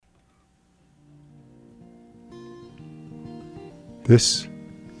This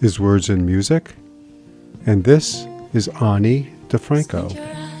is Words and Music, and this is Ani DeFranco. Squint your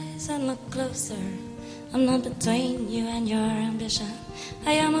eyes and look closer. I'm not between you and your ambition.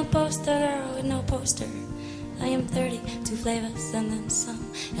 I am a poster girl with no poster. I am 32 flavors and then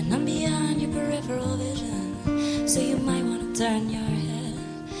some, and I'm beyond your peripheral vision. So you might want to turn your head,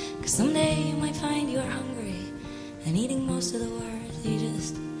 'cause someday you might find you are hungry and eating most of the words you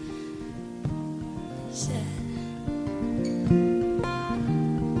just said.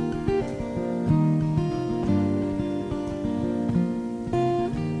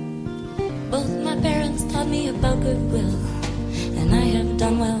 Both my parents taught me about goodwill, and I have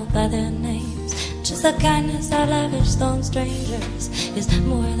done well by their names. Just the kindness I lavished on strangers is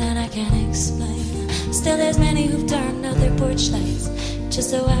more than I can explain. Still there's many who've turned out their porch lights just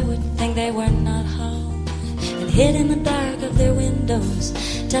so I would think they were not home, and hid in the dark of their windows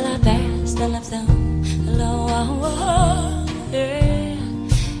till I passed and left them alone. Yeah,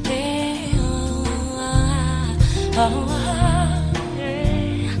 yeah, oh.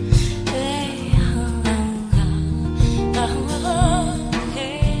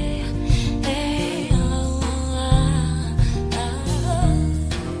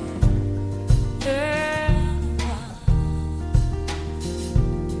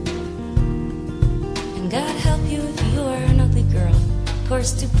 Of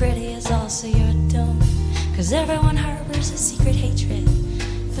course, too pretty is also your doom, 'cause everyone harbors a secret hatred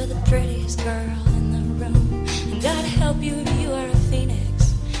for the prettiest girl in the room. And God help you if you are a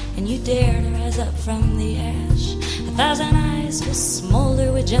phoenix and you dare to rise up from the ash. 1,000 eyes will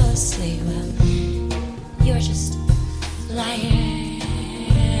smolder with jealousy. Well, you're just flying.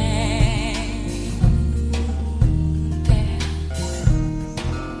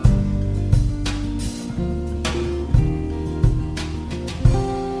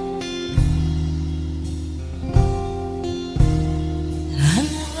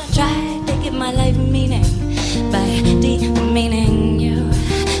 My life meaning by demeaning you,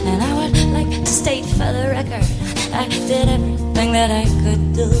 and I would like to state for the record I did everything that I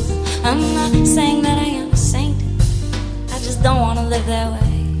could do. I'm not saying that I am a saint, I just don't want to live that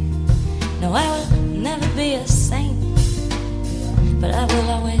way. No, I will never be a saint, but I will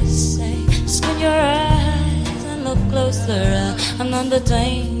always say, squint your eyes and look closer. I'm not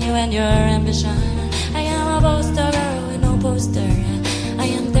between you and your ambition. I am a poster girl with no poster. I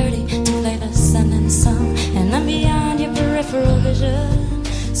am 32 flavors and then some, and I'm beyond your peripheral vision.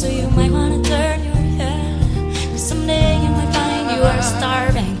 So you might want to turn your head, 'cause someday you might find you are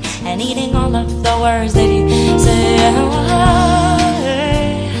starving and eating all of the words that you say.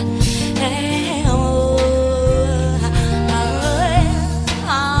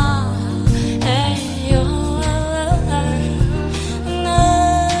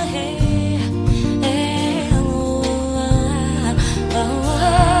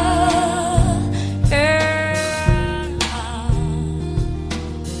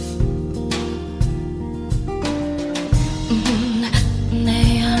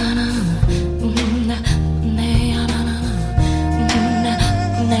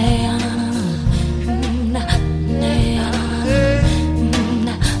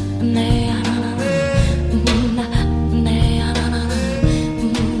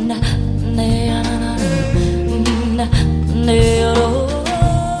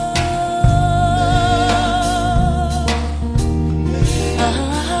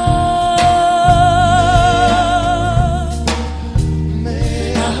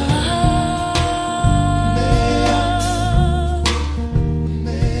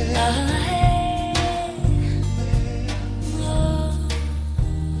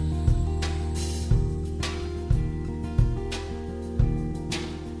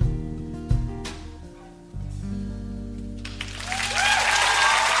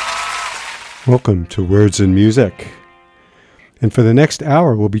 Welcome to Words and Music. And for the next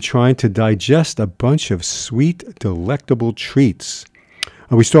hour, we'll be trying to digest a bunch of sweet, delectable treats.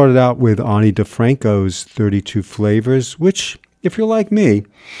 We started out with Ani DeFranco's 32 Flavors, which, if you're like me,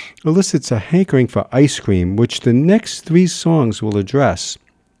 elicits a hankering for ice cream, which the next three songs will address.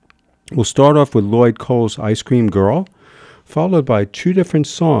 We'll start off with Lloyd Cole's Ice Cream Girl, followed by two different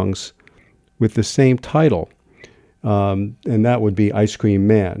songs with the same title. And that would be Ice Cream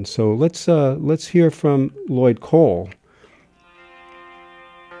Man. So let's hear from Lloyd Cole.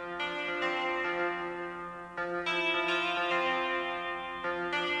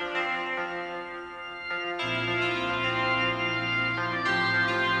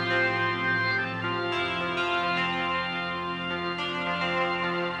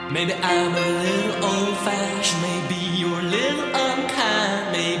 Maybe I'm a little old-fashioned, maybe you're a little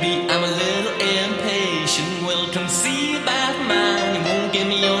unkind, maybe I'm a little impatient. Well, conceive by mine.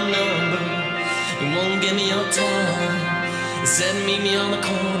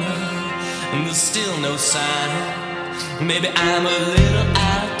 there's still no sign. Maybe I'm a little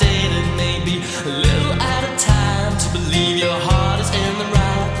outdated, maybe a little out of time to believe your heart is in the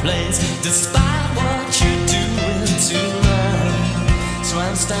right place, despite what you're doing tonight. So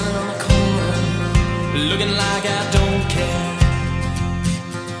I'm standing on the corner, looking like I don't care.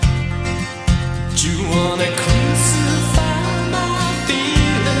 Do you wanna crucify my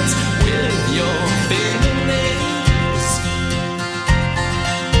feelings with your fingernails?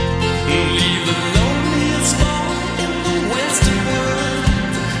 Leave the loneliest boy in the western world,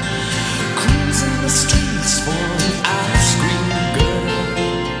 cruising the streets for an ice cream girl.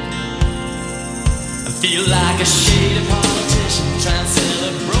 I feel like a shady politician trying to sell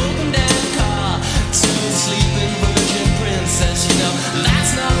a broken down car to a sleeping virgin princess. You know,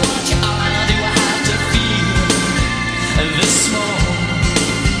 that's not what you are. Do I have to feel this small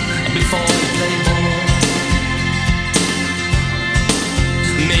before you play ball?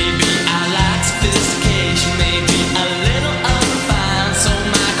 Maybe I like sophistication, maybe a little unrefined, so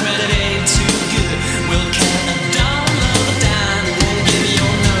my credit ain't too good. We'll count a dollar a dime. You won't give me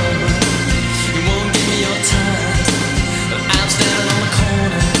your number, you won't give me your time. But I'm standing on the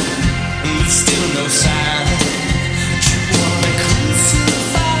corner, and there's still no sign. You wanna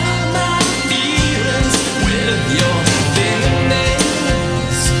crucify my feelings with your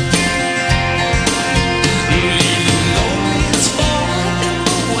fingernails? Leave the loneliest boy in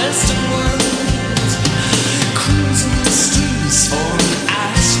the western world, cruising the streets for an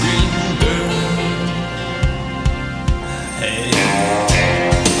ice cream girl. Hey.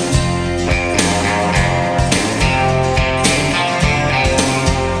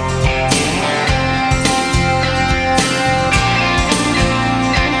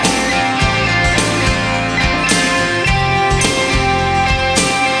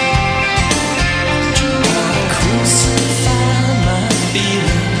 Crucify my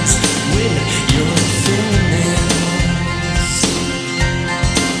feelings with your fingernails.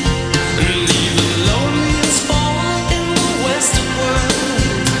 Leave the loneliest boy in the western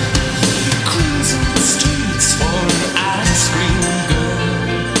world, cruising the streets for an ice cream girl.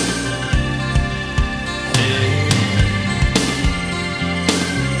 Hey.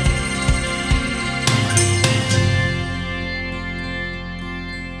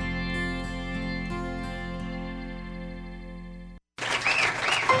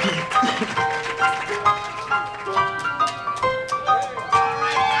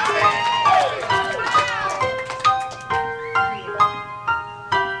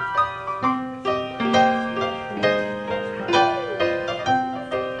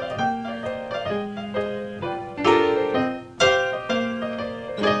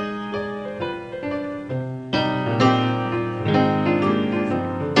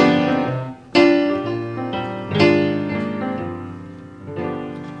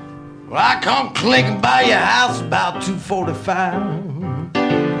 Well, I come clinking by your house about 2:45.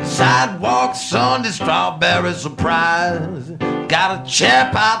 Sidewalk, Sunday, strawberry surprise. Got a chair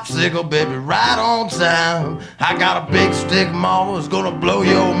popsicle, baby, right on time. I got a big stick, mama, it's gonna blow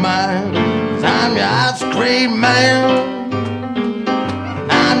your mind. 'Cause I'm your ice cream man.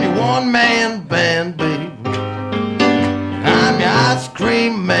 I'm your one-man band, baby. I'm your ice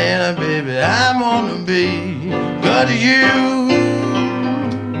cream man, baby. I'm gonna be good to you.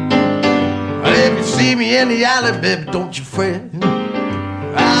 If you see me in the alley, baby, don't you fret.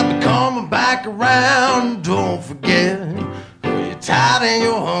 I'll be coming back around, don't forget. When you're tired and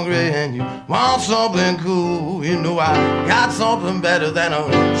you're hungry and you want something cool, you know I got something better than a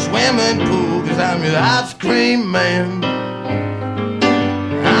swimming pool. 'Cause I'm your ice cream man.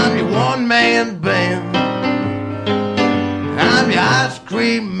 I'm your one-man band. I'm your ice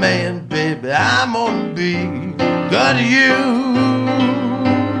cream man, baby. I'm gonna be good to you.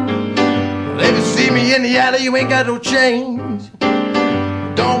 If you see me in the alley, you ain't got no change.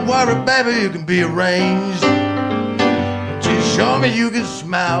 Don't worry, baby, you can be arranged. Just show me you can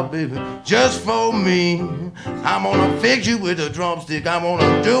smile, baby, just for me. I'm gonna fix you with a drumstick. I'm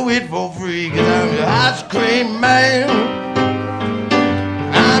gonna do it for free. 'Cause I'm your ice cream man.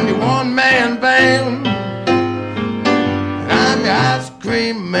 I'm your one-man band. I'm your ice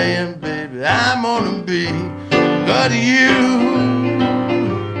cream man, baby. I'm gonna be good to you.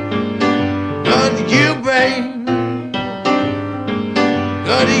 Good to you, babe.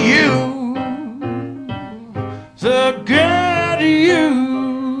 Good to you. So good to you.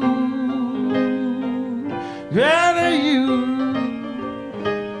 Good to you.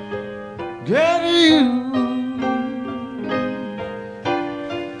 Good to you.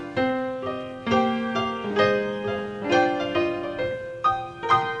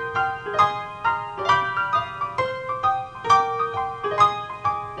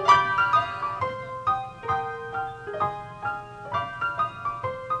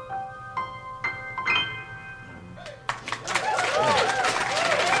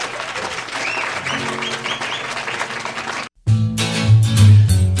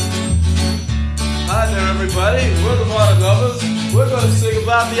 sing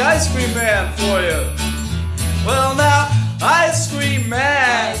about the ice cream man for you. Well now, ice cream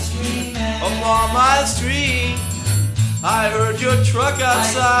man, upon my street, I heard your truck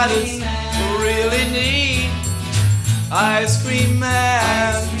outside is really neat. Ice cream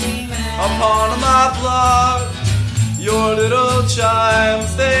man, upon my block, your little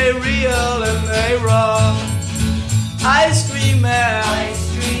chimes, they reel and they rock. Ice cream man,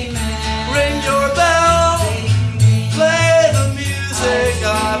 ring your bell, play the music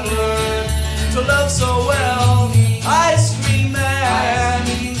I've learned to love so well. Ice cream man,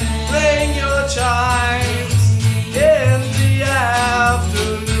 ring your chimes in the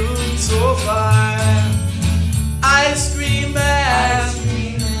afternoon so fine. Ice cream man,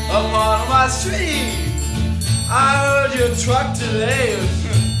 upon my street, I heard your truck today,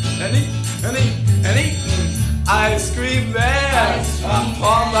 and he, ice cream man,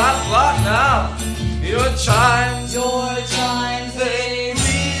 upon my block now. Your chimes, they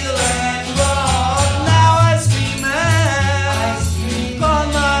reel and rock. Now ice cream man, upon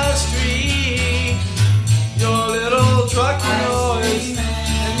my street, your little truck, you know, is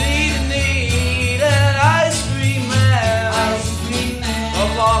neat, and ice cream man,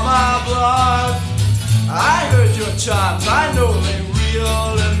 upon my block. I heard your chimes, I know they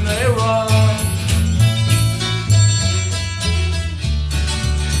reel and they rock.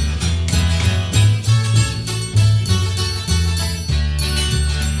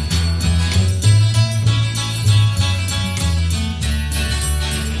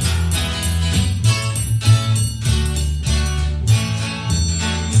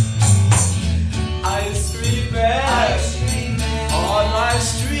 Ice cream man, on my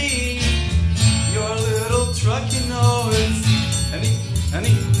street, your little truck, you know, is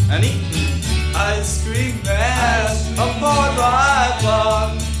and he, ice cream man, upon my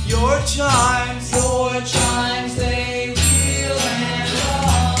block, your chimes, they reel and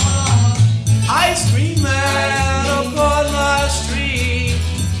rock. Ice cream man, upon my street,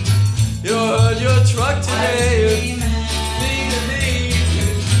 you heard your truck today,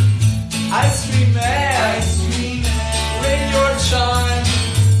 ice cream man, ring your chime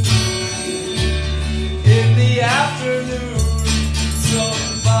in the afternoon so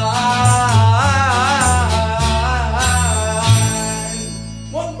fine.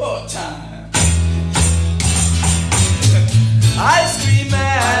 One more time. Ice cream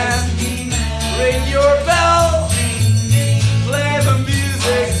man, ring your bell, play the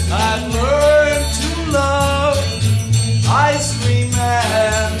music I've learned to love. Ice cream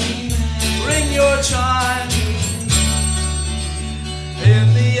man, ring your chime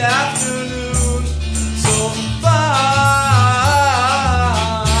in the afternoon so fine.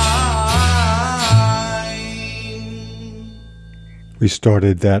 We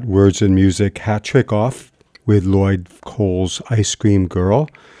started that Words and Music hat trick off with Lloyd Cole's Ice Cream Girl,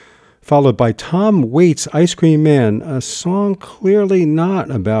 followed by Tom Waits' Ice Cream Man, a song clearly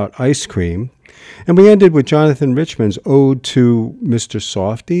not about ice cream. And we ended with Jonathan Richman's Ode to Mr.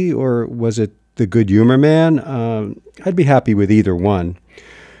 Softy, or was it The Good Humor Man? I'd be happy with either one.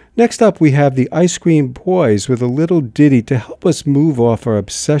 Next up, we have the Ice Cream Boys with a little ditty to help us move off our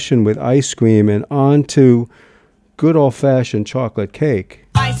obsession with ice cream and on to good old-fashioned chocolate cake.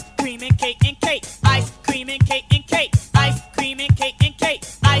 Ice cream and cake and cake. Ice cream and cake and cake. Ice cream and cake and cake.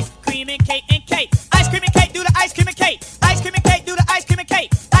 Ice cream and cake and cake. Ice cream and cake, do the ice cream and cake. Ice cream and cake, do the ice cream and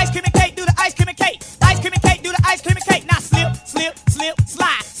cake. Ice cream and cake, do the ice cream and cake. Ice cream and cake, do the ice cream and cake. Now slip, slip, slip,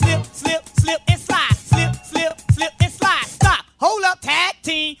 slide. Slip, slip, slip and slide. Slip, slip, slip and slide. Stop. Hold up, tag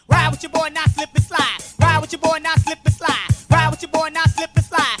team. Ride with your boy, now slip and slide. Ride with your boy, now slip and slide. Ride with your boy, now slip and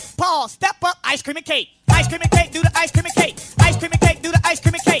slide. Pause, step up, ice cream and cake. Ice cream and cake, do the ice cream and cake. Ice cream and cake, do the ice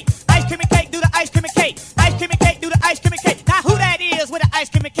cream and cake. Ice cream and cake, do the ice cream and cake. Ice cream and cake, do the ice cream and cake. Now who that is with the ice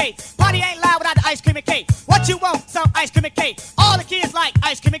cream and cake? Party ain't loud without the ice cream and cake. What you want? Some ice cream and cake. All the kids like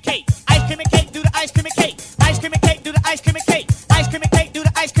ice cream and cake. Ice cream and cake, do the ice cream and cake. Ice cream and cake, do the ice cream and cake. Ice cream and cake, do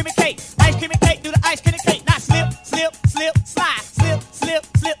the ice cream and cake. Ice cream and cake, do the ice cream and cake. Now slip, slip, slip, slide. Slip, slip,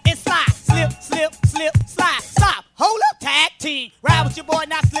 slip and slide. Slip, slip, slip, slide. Stop. Hold up, tag team. Ride with your boy,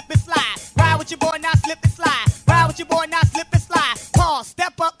 now slip and slide. Ride with your boy, now slip and slide. Ride with your boy, now slip and slide. Pause,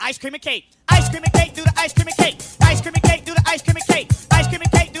 step up, ice cream and cake. Ice cream and cake, do the ice cream and cake. Ice cream and cake, do the ice cream and cake. Ice cream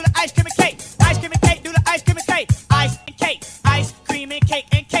and cake, do the ice cream and cake. Ice cream and cake, do the ice cream and cake. Ice and cake. Ice cream and cake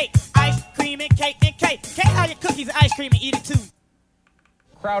and cake. Ice cream and cake and cake. Can't have your cookies and ice cream and eat it too.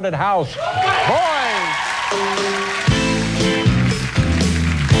 Crowded house. Boys!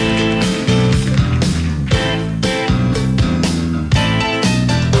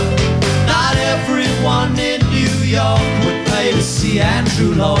 Not everyone in New York would pay to see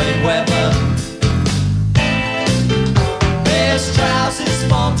Andrew Lloyd Webber. Bear Strauss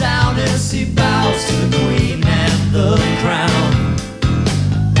tears fall down as he bows to the queen and the crown.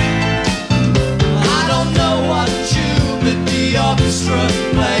 I don't know what tune that the orchestra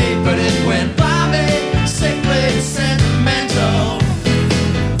played, but it went by me, sickly sentimental.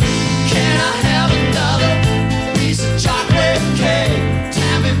 Can I have another piece of chocolate cake?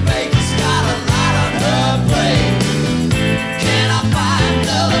 Tammy Baker's got a lot on her plate. Can I buy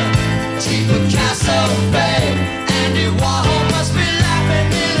another cheap Picasso babe? Andy Warhol must be laughing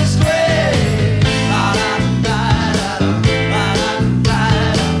in his grave.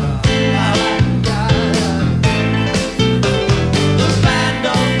 The band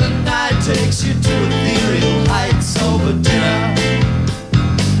of the night takes you to ethereal heights over dinner.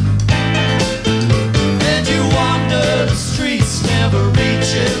 And you wander the streets, never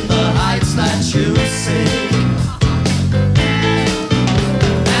reaching the heights that you see.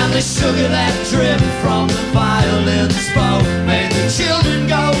 And the sugar that dripped from the violin's bow made the children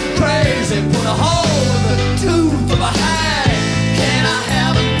go crazy. Put a hole in the tooth of a hag. Can I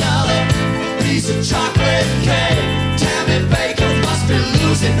have another piece of chocolate cake? Tammy Baker must be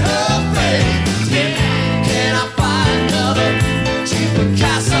losing her faith. Can I buy another cheap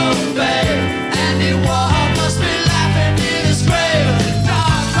Picasso babe? Andy Warhol must be laughing in his grave.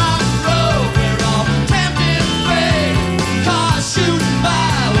 Cars on the road, we're all tempting fate. Cars shooting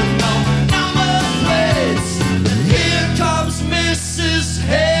by with no number plates. And here comes Mrs.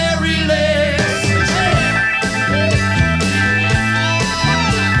 Harry Legs.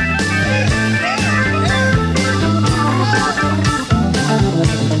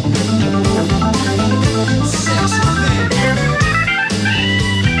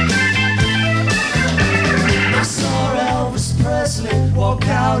 I saw Elvis Presley walk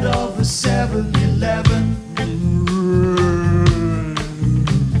out of a 7-Eleven,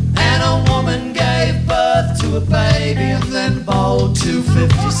 and a woman gave birth to a baby and then bowled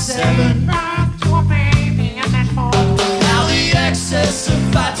 257. Now the excess of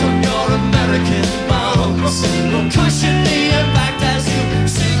fat on your American bones will cushion the impact as you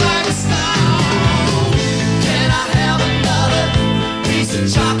sing like a stone. Can I have another piece of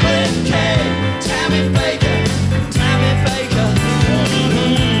chocolate cake? Tammy Baker, Tammy Baker.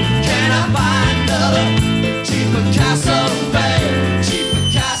 Can I buy another cheap Picasso babe? Cheap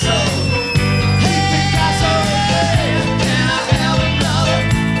Picasso, cheap Picasso babe. Can I have another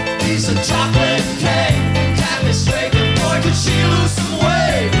piece of chocolate cake? Kathy Straker, boy, could she lose some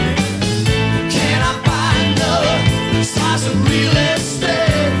weight? Can I buy another slice of real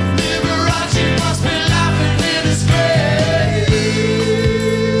estate? Liberace must be laughing in his grave.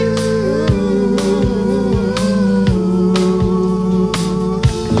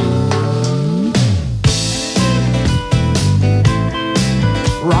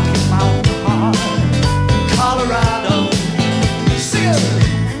 Rocky Mountain High, Colorado. Sing it.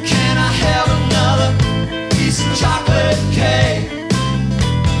 Can I have another piece of chocolate cake?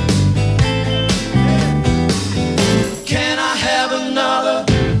 Can I have another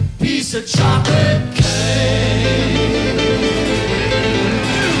piece of chocolate cake?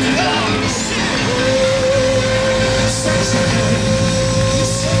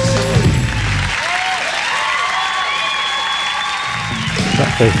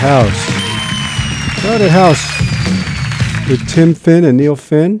 Chocolate House. Chocolate House with Tim Finn and Neil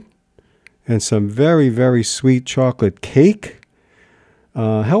Finn, and some very, very sweet chocolate cake.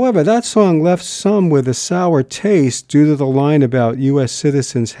 However, that song left some with a sour taste due to the line about U.S.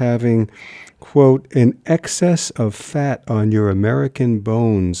 citizens having, quote, an excess of fat on your American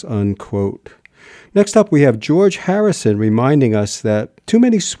bones, unquote. Next up, we have George Harrison reminding us that too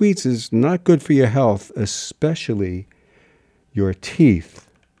many sweets is not good for your health, especially your teeth.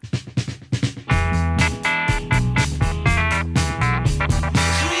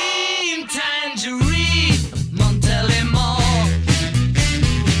 Cream tangerine, Montelimore.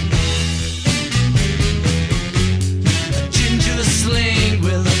 A ginger sling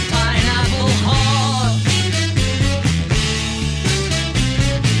with a pineapple heart.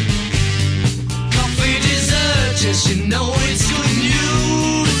 Coffee dessert, just you know it's good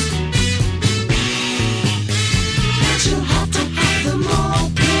news. But you have to have them all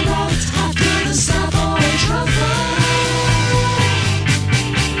pulled out after the Savoy truffle.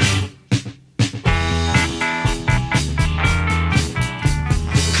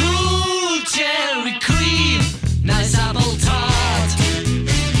 Cool cherry cream, nice apple tart.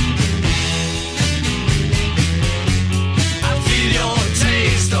 I feel your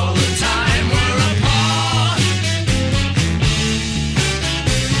taste all the time we're apart.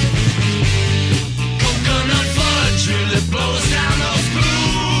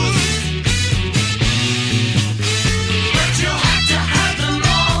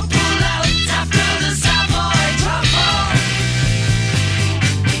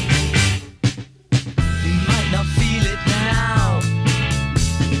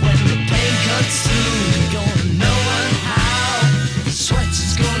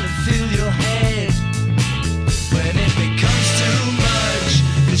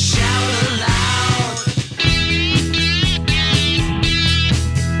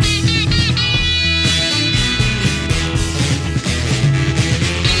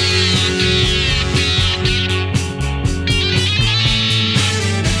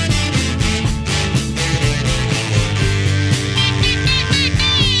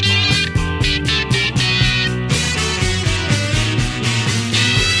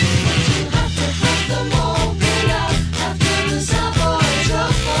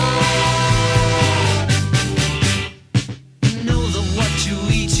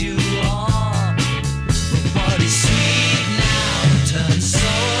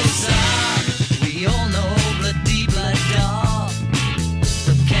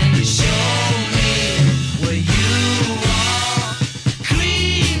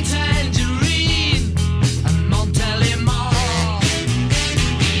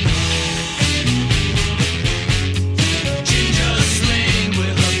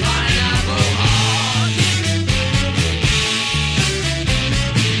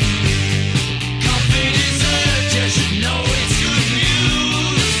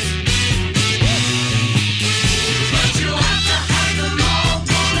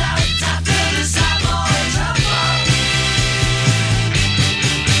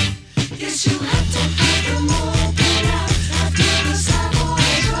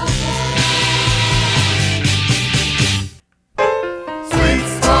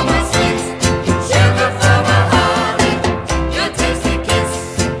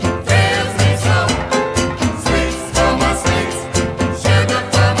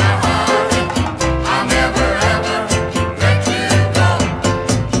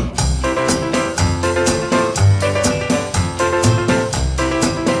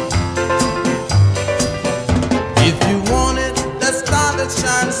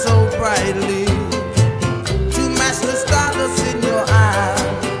 shine so brightly to match the stardust in your eye.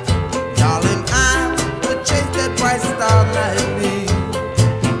 Darling, I would chase that bright star nightly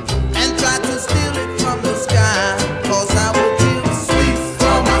and try to steal it from the sky. 'Cause I would give sweet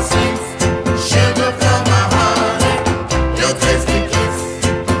for my sweet, sugar for my honey. Your tasty kiss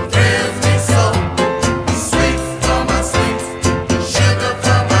thrills me so. Sweet for my sweet, sugar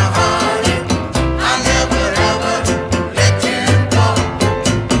for my honey. I never ever let you go.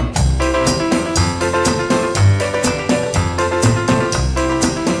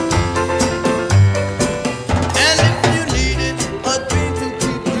 And if you needed a dream to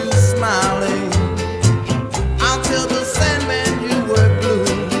keep you smiling, I'll tell the Sandman you were blue,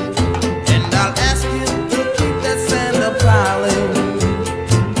 and I'll ask you to keep that sand a piling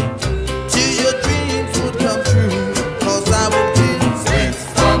till your dreams would come true. 'Cause I would give sweet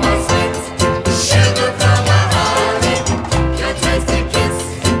for my sweet, sugar for my honey. Your tasty kiss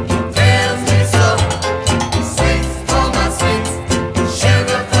thrills me so. Sweet for my sweet,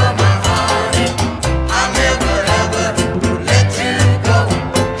 sugar for my honey. I'll never ever let you go.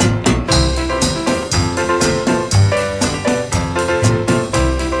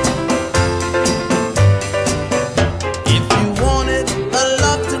 If you wanted a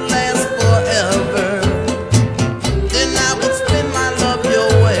love to last forever, then I would spin my love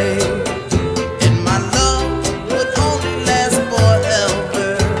your way, and my love would only last forever,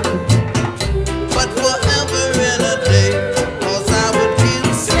 but forever in a day. 'Cause I would give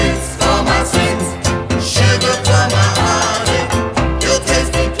sweet for my sweet, sugar for my honey. Your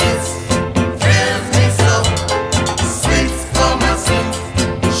tasty kiss thrills me so. Sweet for my sweet,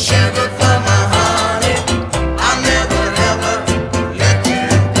 sugar for my honey. I'll never ever let you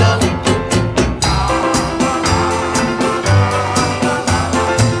go.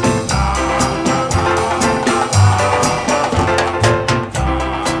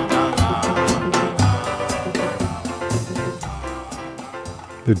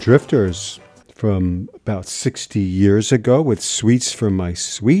 The Drifters from about 60 years ago with Sweets for My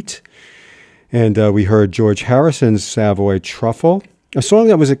Sweet. And we heard George Harrison's Savoy Truffle, a song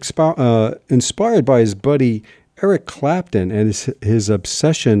that was inspired by his buddy Eric Clapton and his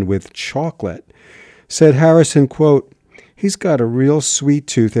obsession with chocolate. Said Harrison, quote, "He's got a real sweet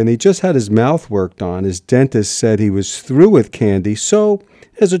tooth and he just had his mouth worked on. His dentist said he was through with candy, so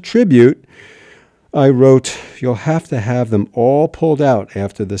as a tribute, I wrote, you'll have to have them all pulled out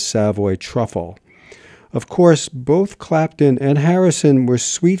after the Savoy Truffle." Of course, both Clapton and Harrison were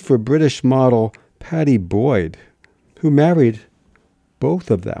sweet for British model Pattie Boyd, who married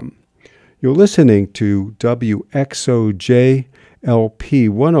both of them. You're listening to WXOJ LP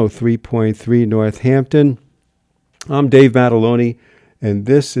 103.3 Northampton. I'm Dave Mataloni, and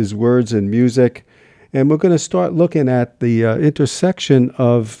this is Words and Music. And we're going to start looking at the intersection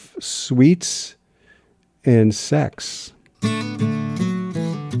of sweets and sex.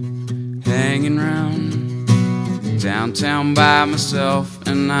 Hanging round downtown by myself,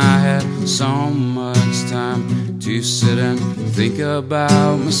 and I had so much time to sit and think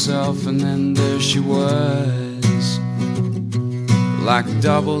about myself, and then there she was, like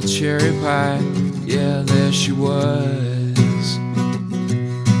double cherry pie. Yeah, there she was,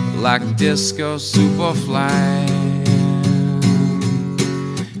 like disco superfly.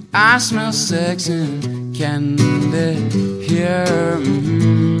 I smell sex and candy here.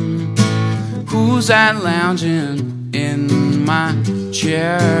 Who's that lounging in my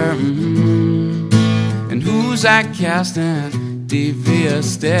chair? And who's that casting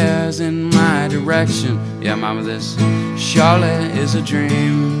devious stares in my direction? Yeah, mama, this surely is a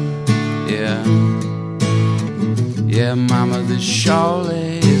dream. Yeah, yeah, mama, this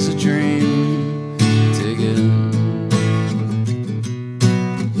surely is a dream. Dig it.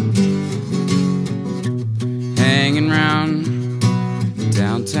 Hanging round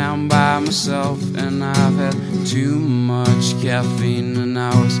downtown by myself, and I've had too much caffeine, and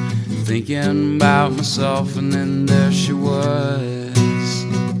I was thinking about myself, and then there she was,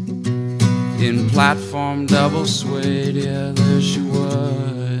 in platform double suede. Yeah, there she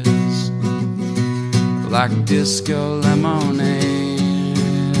was, like disco lemonade.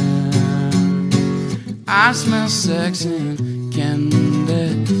 I smell sex and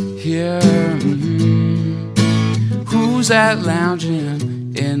candy here. Who's that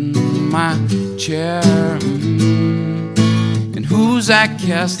lounging in my chair? And who's that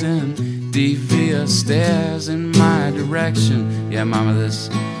casting devious stares in my direction? Yeah, mama, this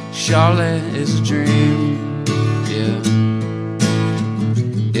surely is a dream. Yeah,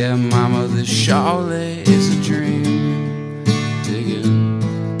 yeah, mama, this surely is a dream. Dig it.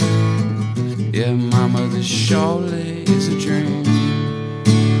 Yeah, mama, this surely is a dream.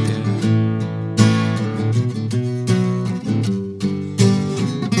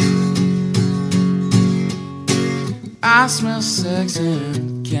 I smell sex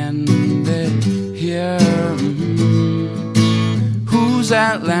and candy here. Who's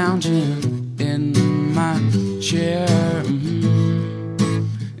that lounging in my chair?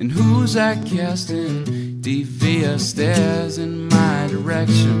 And who's that casting devious stares in my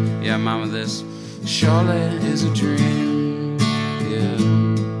direction? Yeah, mama, this surely is a dream. Yeah,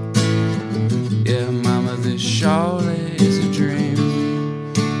 yeah, mama, this surely is a dream.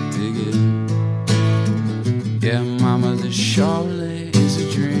 Dig it. Yeah, mama, this surely is a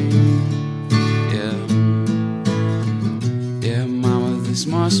dream. Yeah, yeah, mama, this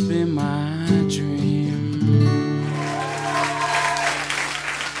must be my dream.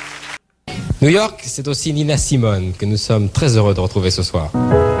 New York, c'est aussi Nina Simone que nous sommes très heureux de retrouver ce soir. I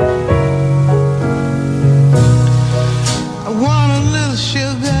want a little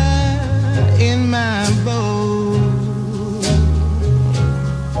sugar in my bowl.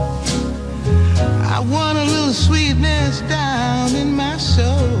 I want a little sweetness down in my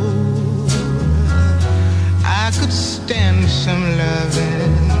soul. I could stand some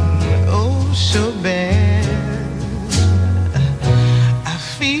loving, oh so bad. I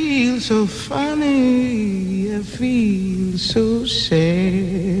feel so funny, I feel so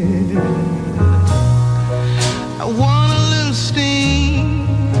sad. I want a little steam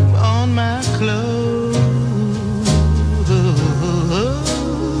on my clothes.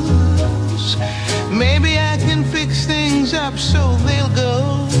 Maybe I can fix things up so they'll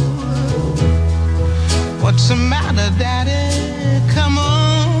go. What's the matter, Daddy? Come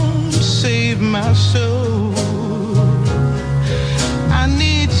on, save my soul. I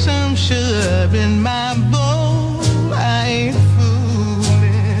need some sugar in my bowl. I ain't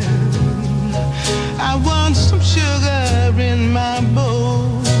fooling. I want some sugar in my bowl.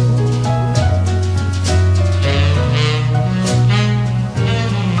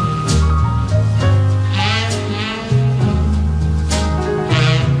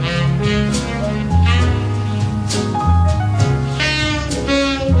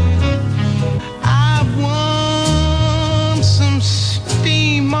 I want some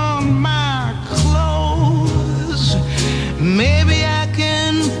steam on my clothes. Maybe I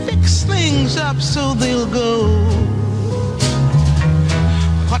can fix things up so they'll go.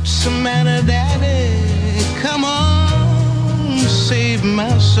 What's the matter, Daddy? Come on, save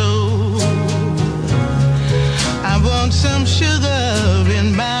my soul. I want some sugar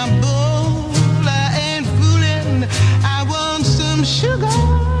in my bowl. I ain't fooling. I want some sugar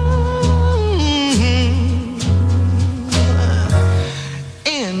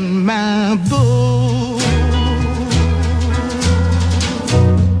in my bowl.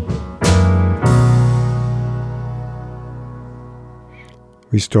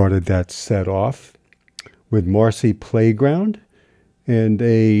 We started that set off with Marcy Playground and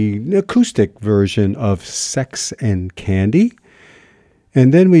an acoustic version of Sex and Candy.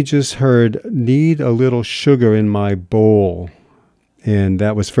 And then we just heard Need a Little Sugar in My Bowl. And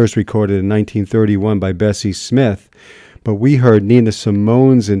that was first recorded in 1931 by Bessie Smith. But we heard Nina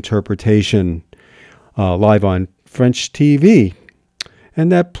Simone's interpretation live on French TV. And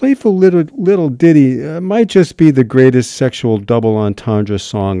that playful little ditty might just be the greatest sexual double entendre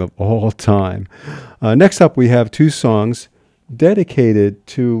song of all time. Next up, we have two songs dedicated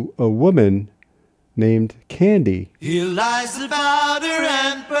to a woman named Candy. Here lies the powder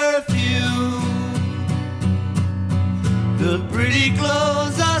and perfume. The pretty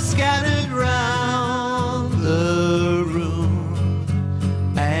clothes are scattered round the room,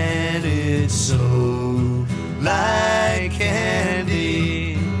 and it's so like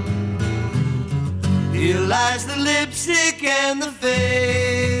candy. Here lies the lipstick and the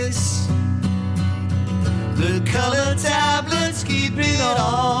face, the color tablets keeping it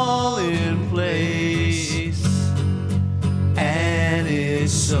all in place, and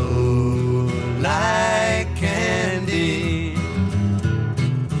it's so like candy,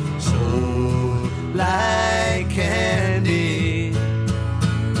 so like candy.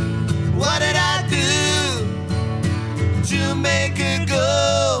 What did I do to make her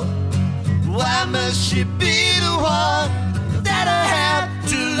go? Why must she be the one that I have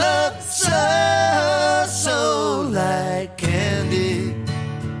to love so, so like candy?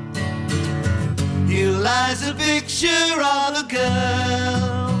 Here lies a picture of a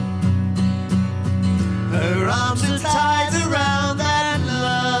girl. Her arms are tied around that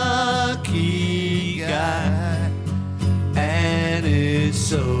lucky guy, and it's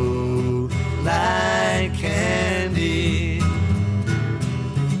so like candy.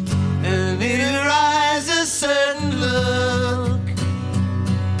 And in her eyes a certain look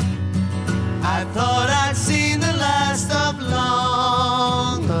I thought I'd seen the last of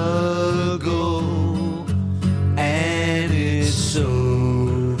long ago, and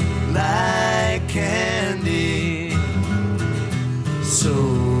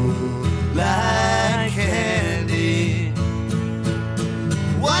like candy.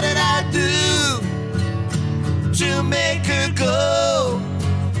 What did I do to make her go?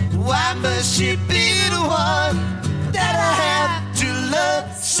 Why must she be the one that I have to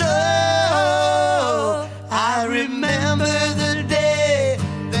love so? I remember the day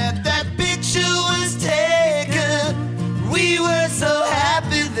that that picture was taken. We were so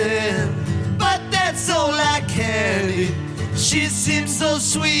happy then, but that's so like candy. She seemed so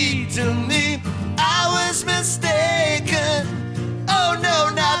sweet to me, I was mistaken. Oh no,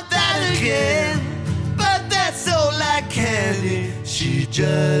 not that again, but that's so like candy. She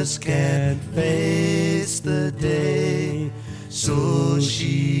just can't face the day, so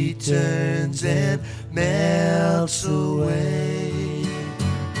she turns and melts away.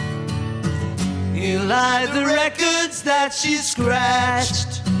 You lie the records that she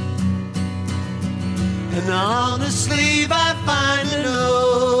scratched, and on the sleeve I find a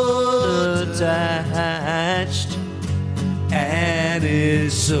note attached, and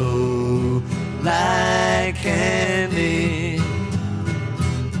it's so like candy.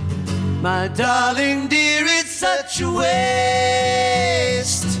 My darling dear, it's such a waste.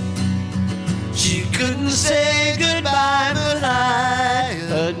 She couldn't say goodbye, but I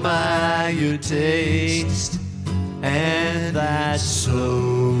admire your taste, and that's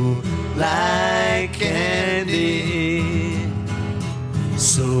so like candy,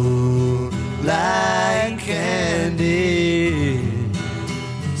 so like candy,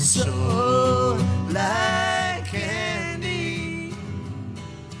 so like candy,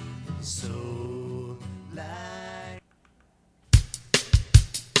 so like.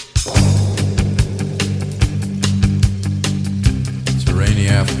 It's a rainy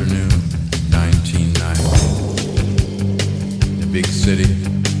afternoon, 1990, in the big city.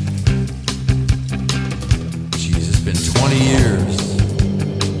 It's been 20 years,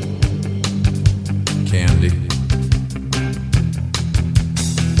 Candy.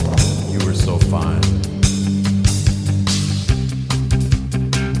 You were so fine.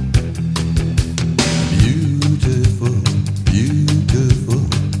 Beautiful, beautiful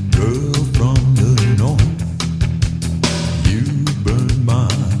girl from the north. You burned my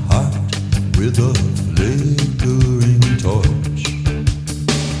heart with a flickering torch.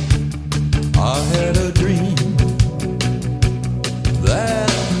 I had a dream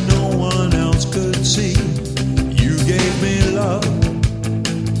that no one else could see. You gave me love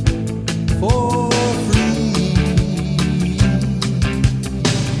for free.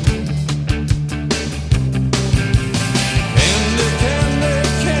 Candy, candy,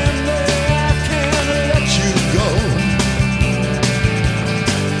 candy, I can't let you go.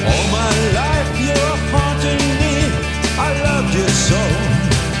 All my life you're haunting me, I loved you so.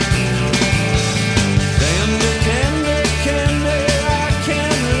 Candy, candy, candy, I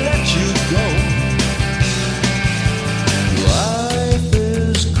can't let you go. Life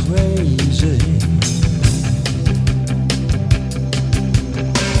is crazy.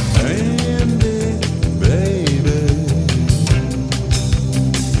 Candy, baby.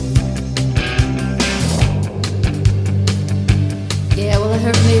 Yeah, well, it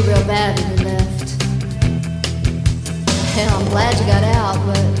hurt me real bad when you left. Hell, I'm glad you got out,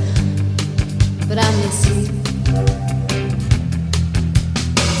 but I miss you.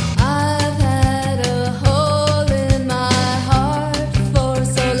 I've had a hole in my heart for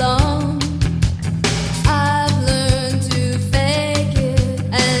so long. I've learned to fake it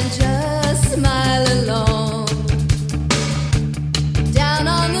and just smile along. Down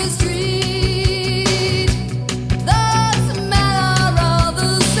on the street, the smell are all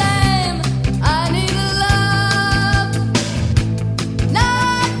the same. I need a love,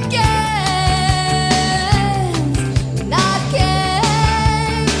 not gain.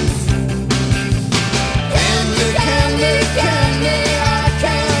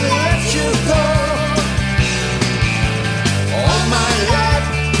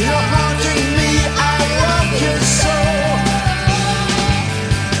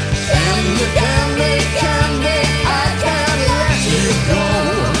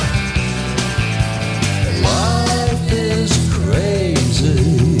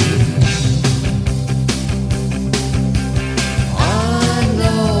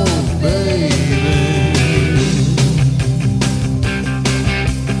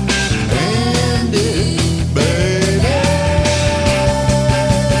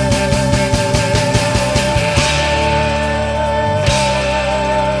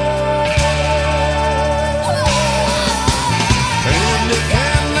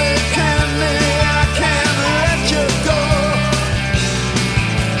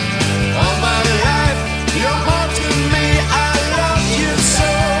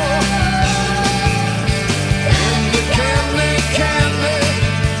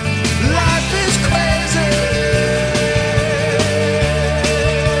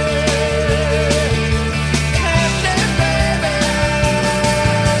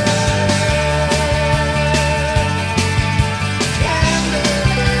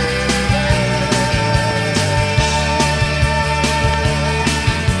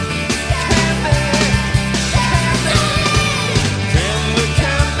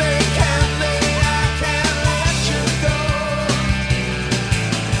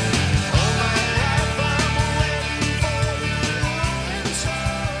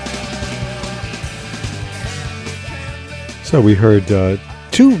 So we heard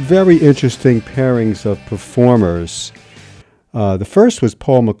two very interesting pairings of performers. The first was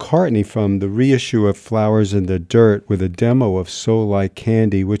Paul McCartney from the reissue of Flowers in the Dirt with a demo of So Like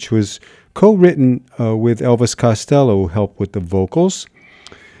Candy, which was co-written with Elvis Costello, who helped with the vocals.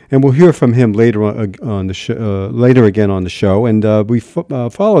 And we'll hear from him later on the later again on the show. And we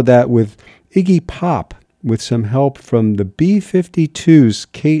followed that with Iggy Pop with some help from the B-52's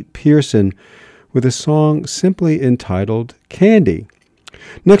Kate Pearson with a song simply entitled Candy.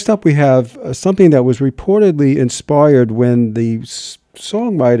 Next up, we have something that was reportedly inspired when the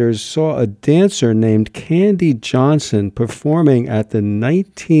songwriters saw a dancer named Candy Johnson performing at the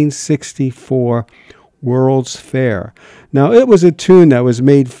 1964 World's Fair. Now, it was a tune that was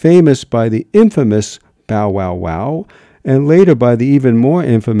made famous by the infamous Bow Wow Wow and later by the even more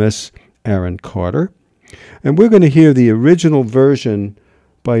infamous Aaron Carter. And we're going to hear the original version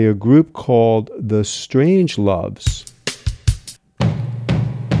by a group called the Strange Loves.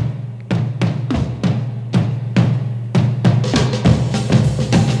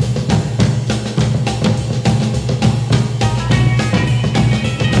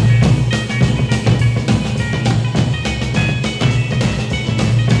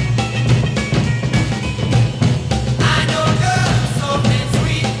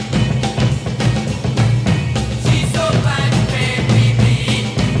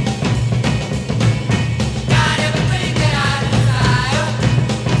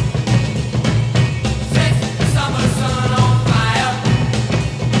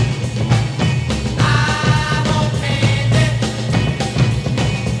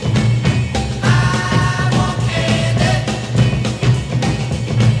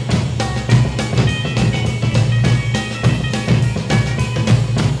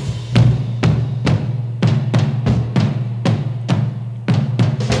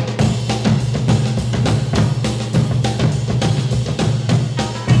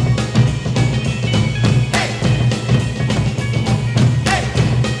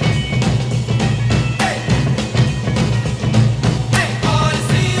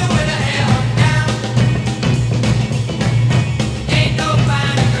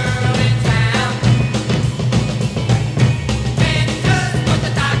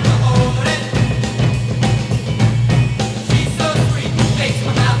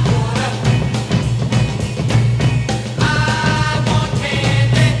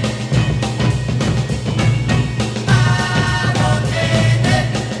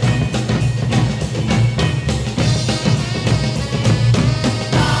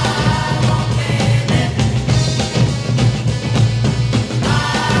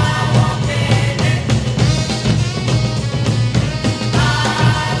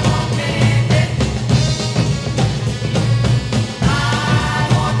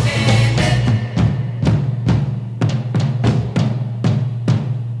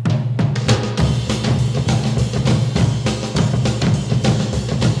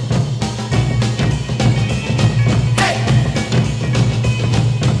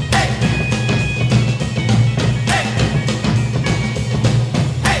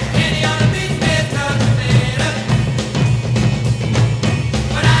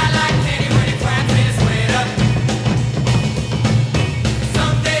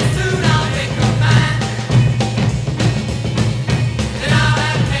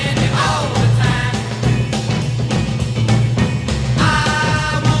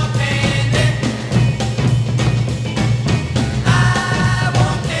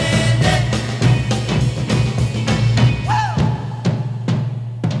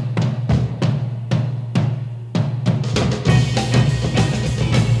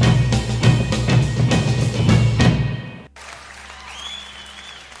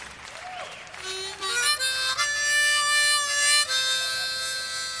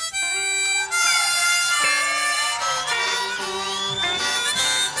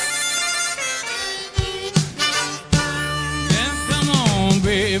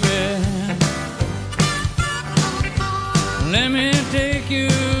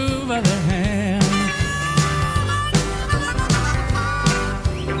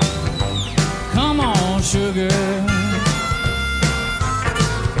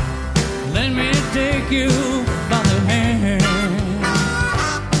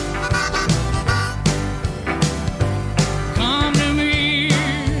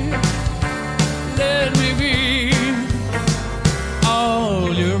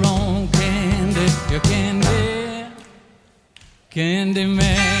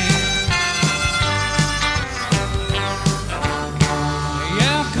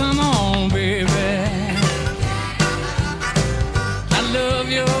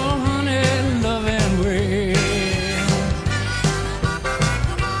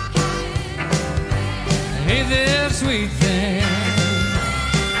 Hey there, sweet thing.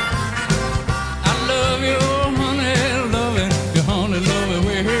 I love your honey loving, your honey loving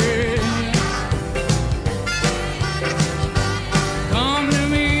way. Come to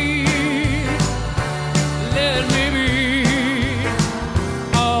me, let me be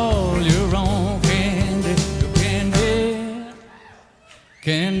all your own candy, your candy,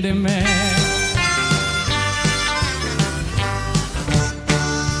 candy man.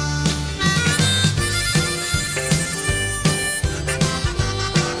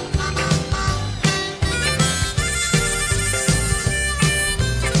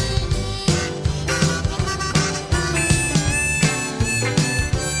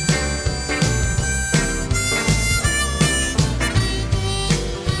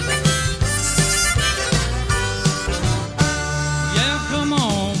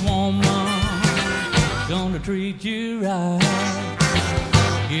 Treat you right.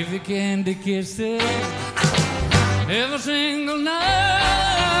 Give you candy kisses every single night.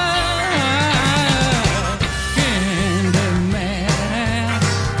 Candy man,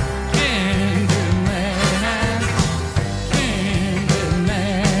 candy man, candy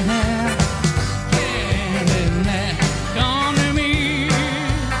man, candy man. Come to me,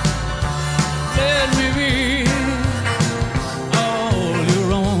 let me be all your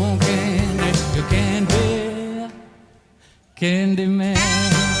own candy, your candy. Candy man.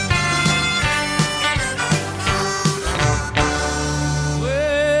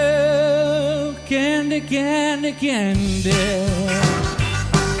 Well, candy, candy, candy.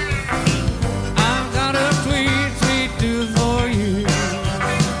 I've got a sweet, sweet tooth for you.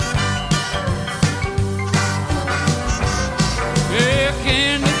 Yeah,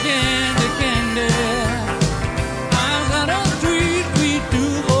 candy, candy, candy. I've got a sweet, sweet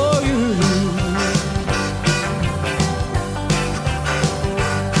tooth for you.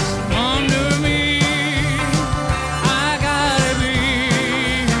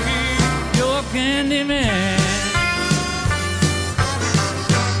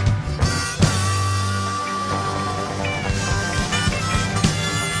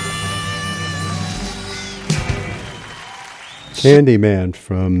 Candyman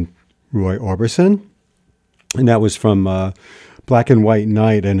from Roy Orbison. And that was from Black and White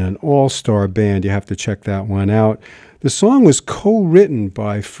Night and an all-star band. You have to check that one out. The song was co-written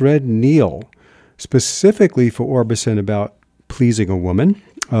by Fred Neil, specifically for Orbison about pleasing a woman.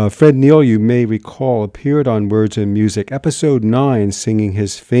 Fred Neil, you may recall, appeared on Words and Music, episode 9, singing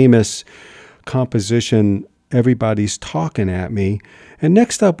his famous composition, Everybody's Talking at Me. And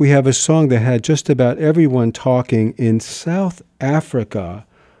next up, we have a song that had just about everyone talking in South Africa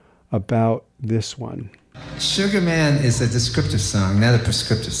about this one. Sugar Man is a descriptive song, not a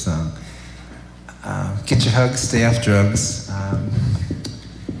prescriptive song. Get your hugs, stay off drugs.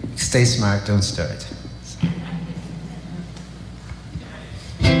 Stay smart, don't start.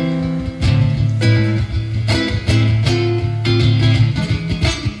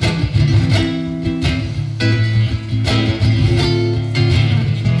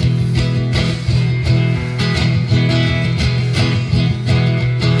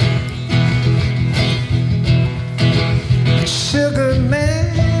 Sugar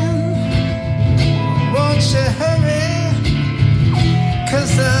Man, won't you hurry?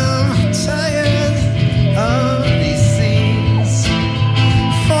 'Cause I'm tired of these scenes.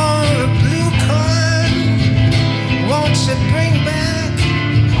 For a blue card, won't you bring back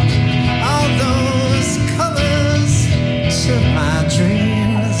all those colors to my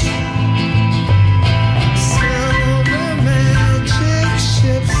dreams? Silver magic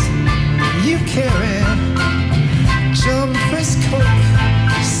ships you carry, John Frisco,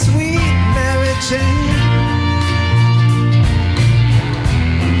 sweet Mary Jane.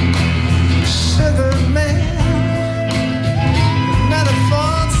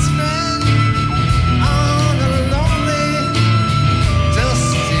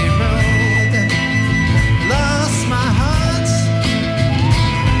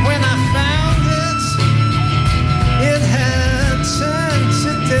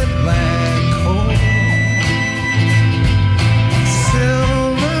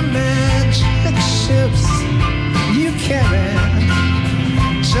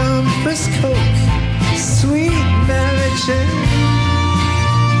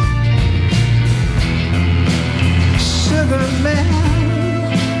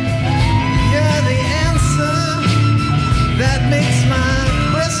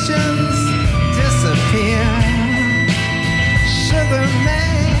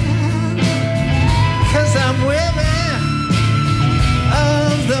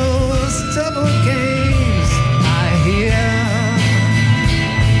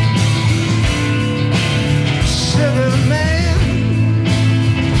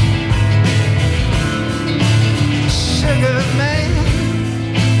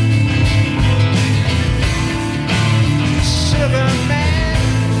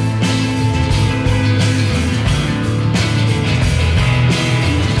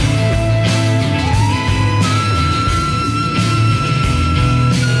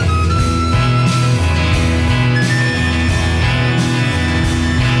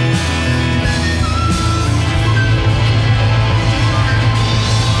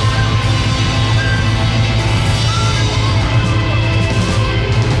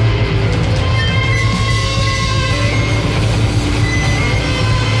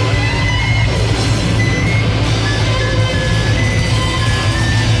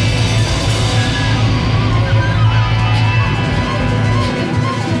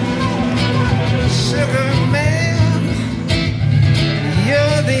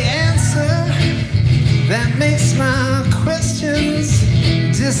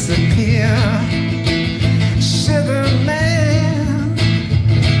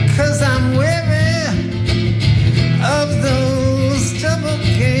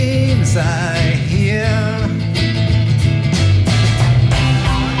 voice I hear.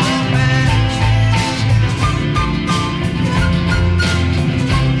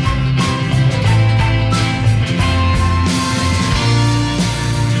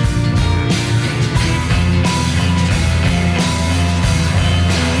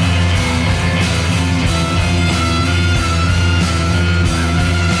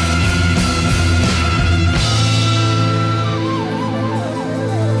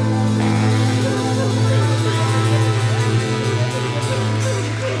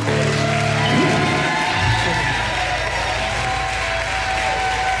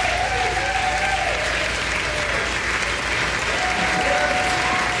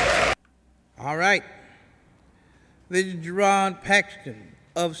 All right. This is Jerron Paxton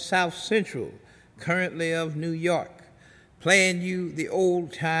of South Central, currently of New York, playing you the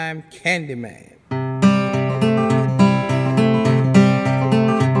old-time Candyman.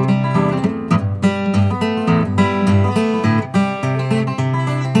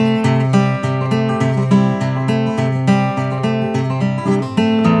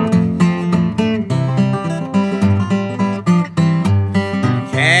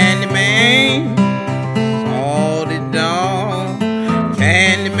 Candyman, salty dog,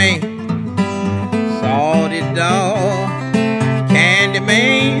 Candyman, salty dog,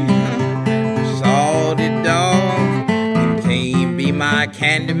 Candyman, salty dog. You can't be my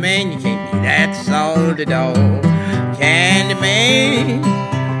Candyman, you can't be that salty dog. Candyman,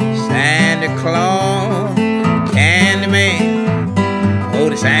 Santa Claus, Candyman, oh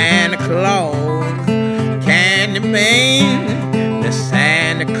the Santa Claus, Candyman, the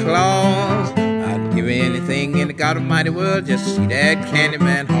Santa Claus. I'd give anything in the God Almighty world just to see that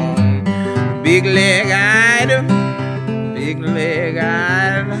Candyman home. Big leg item, big leg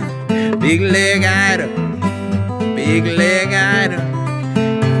item, big leg item, big leg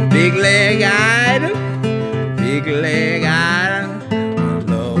item, big leg item, big leg item. I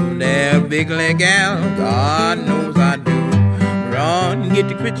love that big leg gal, God knows I do. Run, get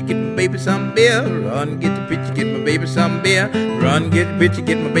the picture, get my baby some beer. Run, get the picture, get my baby some beer. Run, get the picture,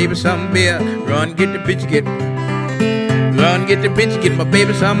 get my baby some beer. Run, get the picture, get. Run, get the picture, get my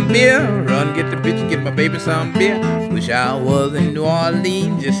baby some beer. Run, get the picture, get my baby some beer. Wish I was in New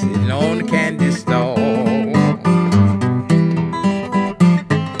Orleans, just sitting on the candy store.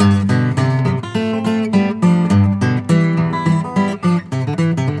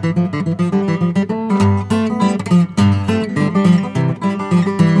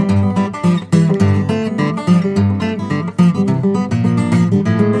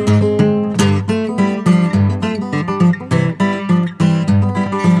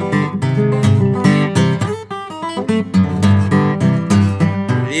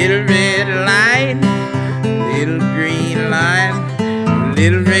 Little red light, little green light,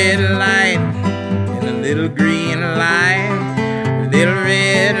 little red light, and a little green light, little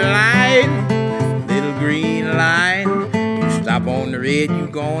red light, little green light. You stop on the red, you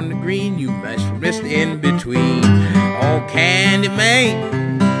go on the green, you must rest in between. Oh,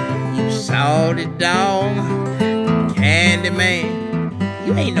 Candyman, you salty dog, Candyman,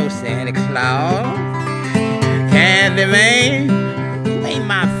 you ain't no Santa Claus, Candyman. Ain't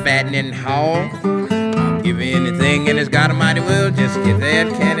my fattening hog. I'll give anything in this God Almighty world just to get that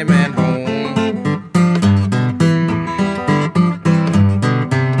Candyman home.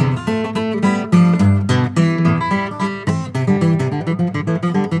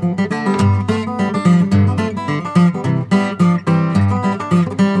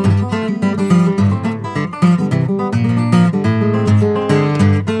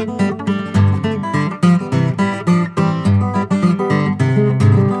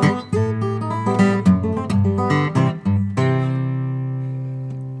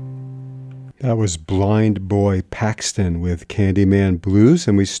 That was Blind Boy Paxton with Candyman Blues,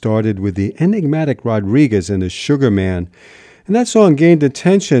 and we started with the enigmatic Rodriguez and the Sugar Man. And that song gained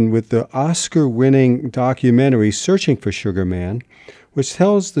attention with the Oscar-winning documentary Searching for Sugar Man, which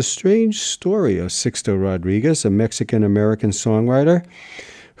tells the strange story of Sixto Rodriguez, a Mexican-American songwriter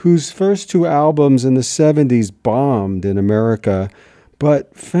whose first two albums in the 70s bombed in America,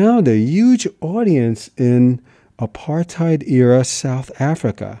 but found a huge audience in apartheid-era South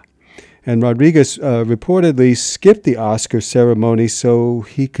Africa. And Rodriguez reportedly skipped the Oscar ceremony so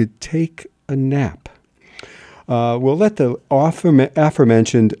he could take a nap. We'll let the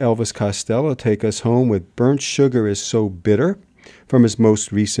aforementioned Elvis Costello take us home with Burnt Sugar Is So Bitter from his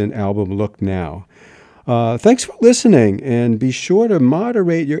most recent album, Look Now. Thanks for listening, and be sure to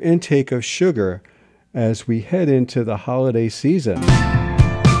moderate your intake of sugar as we head into the holiday season.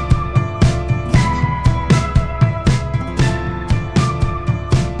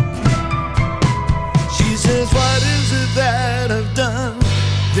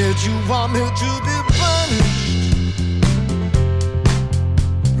 you want me to be